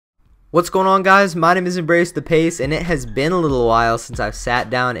What's going on, guys? My name is EmbraceThePace, and it has been a little while since I've sat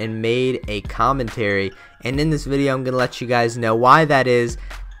down and made a commentary, and in this video I'm going to let you guys know why that is.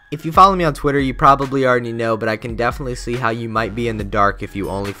 If you follow me on Twitter, you probably already know, but I can definitely see how you might be in the dark if you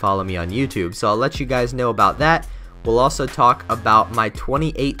only follow me on YouTube, so I'll let you guys know about that. We'll also talk about my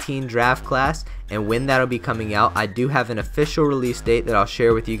 2018 draft class and when that'll be coming out. I do have an official release date that I'll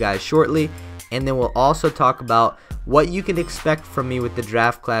share with you guys shortly, and then we'll also talk about what you can expect from me with the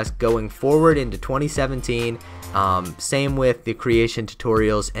draft class going forward into 2017. Same with the creation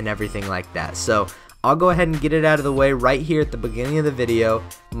tutorials and everything like that. So I'll go ahead and get it out of the way right here at the beginning of the video.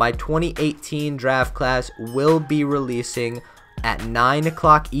 My 2018 draft class will be releasing at 9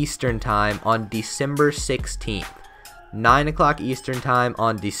 o'clock Eastern time on December 16th. 9 o'clock Eastern time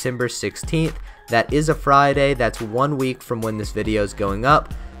on December 16th. That is a Friday. That's 1 week from when this video is going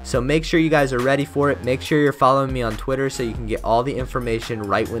up. So make sure you guys are ready for it. Make sure you're following me on Twitter so you can get all the information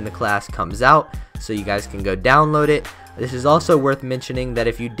right when the class comes out, so you guys can go download it. This is also worth mentioning that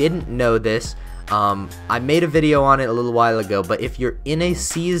if you didn't know this, I made a video on it a little while ago, but if you're in a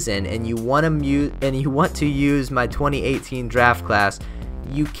season and you want to use my 2018 draft class,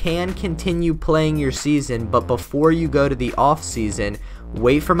 you can continue playing your season, but before you go to the off season,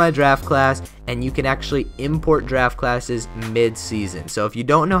 wait for my draft class, and you can actually import draft classes mid-season. So if you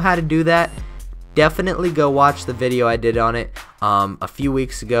don't know how to do that, definitely go watch the video I did on it a few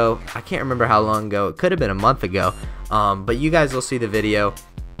weeks ago. I can't remember how long ago. It could have been a month ago, but you guys will see the video.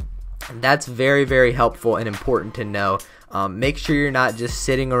 That's very, very helpful and important to know. Make sure you're not just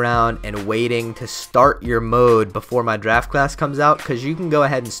sitting around and waiting to start your mode before my draft class comes out, because you can go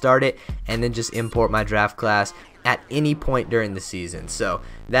ahead and start it and then just import my draft class at any point during the season. So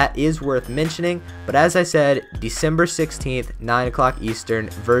that is worth mentioning. But as I said, December 16th, 9 o'clock Eastern,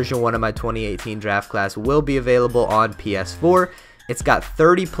 version 1 of my 2018 draft class will be available on PS4. It's got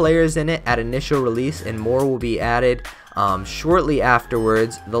 30 players in it at initial release, and more will be added shortly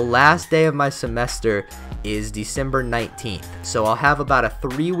afterwards. The last day of my semester is December 19th, so I'll have about a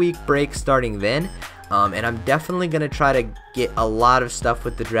 3-week break starting then. And I'm definitely going to try to get a lot of stuff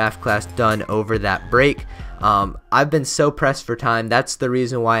with the draft class done over that break. I've been so pressed for time. That's the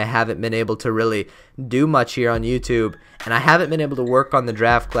reason why I haven't been able to really do much here on YouTube, and I haven't been able to work on the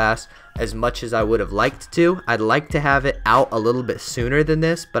draft class as much as I would have liked to. I'd like to have it out a little bit sooner than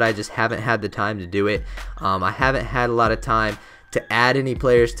this, but I just haven't had the time to do it. I haven't had a lot of time to add any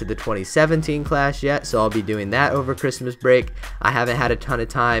players to the 2017 class yet, so I'll be doing that over Christmas break. I haven't had a ton of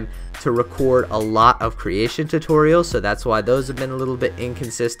time to record a lot of creation tutorials, so that's why those have been a little bit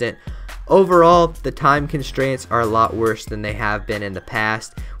inconsistent. Overall, the time constraints are a lot worse than they have been in the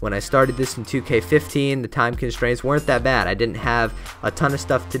past. When I started this in 2K15, the time constraints weren't that bad. I didn't have a ton of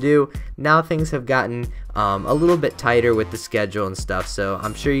stuff to do. Now things have gotten a little bit tighter with the schedule and stuff, so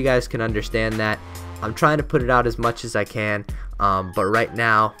I'm sure you guys can understand that. I'm trying to put it out as much as I can, but right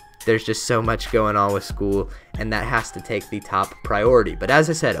now there's just so much going on with school, and that has to take the top priority. But as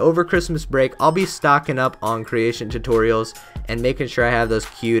I said, over Christmas break, I'll be stocking up on creation tutorials and making sure I have those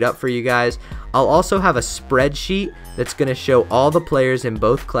queued up for you guys. I'll also have a spreadsheet that's going to show all the players in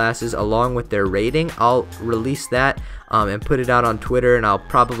both classes along with their rating. I'll release that and put it out on Twitter, and I'll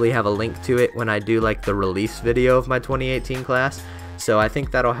probably have a link to it when I do like the release video of my 2018 class. So I think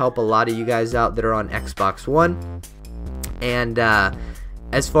that'll help a lot of you guys out that are on Xbox One. And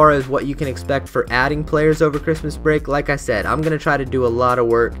as far as what you can expect for adding players over Christmas break, like I said, I'm going to try to do a lot of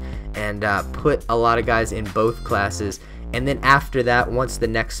work and put a lot of guys in both classes. And then after that, once the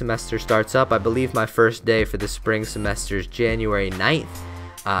next semester starts up, I believe my first day for the spring semester is January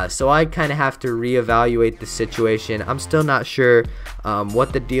 9th. So I kind of have to reevaluate the situation. I'm still not sure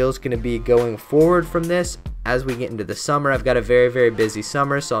what the deal is going to be going forward from this. As we get into the summer, I've got a very, very busy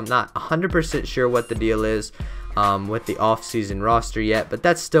summer, so I'm not 100% sure what the deal is with the off-season roster yet, but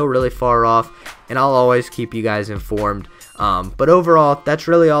that's still really far off, and I'll always keep you guys informed. But overall, that's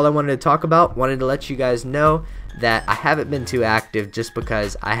really all I wanted to talk about. Wanted to let you guys know that I haven't been too active just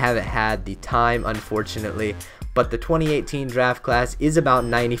because I haven't had the time, unfortunately. But the 2018 draft class is about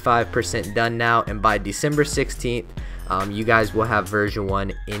 95% done now, and by December 16th, you guys will have version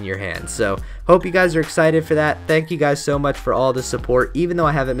 1 in your hands. So hope you guys are excited for that. Thank you guys so much for all the support. Even though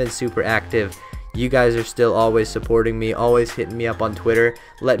I haven't been super active, you guys are still always supporting me, always hitting me up on Twitter.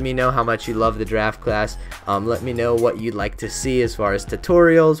 Let me know how much you love the draft class. Let me know what you'd like to see as far as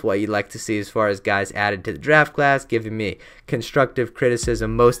tutorials, what you'd like to see as far as guys added to the draft class, giving me constructive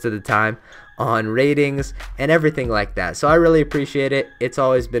criticism most of the time on ratings and everything like that. So I really appreciate it. It's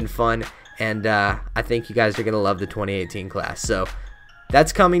always been fun, and I think you guys are going to love the 2018 class. So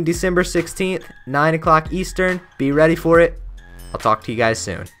that's coming December 16th, 9 o'clock Eastern. Be ready for it. I'll talk to you guys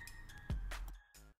soon.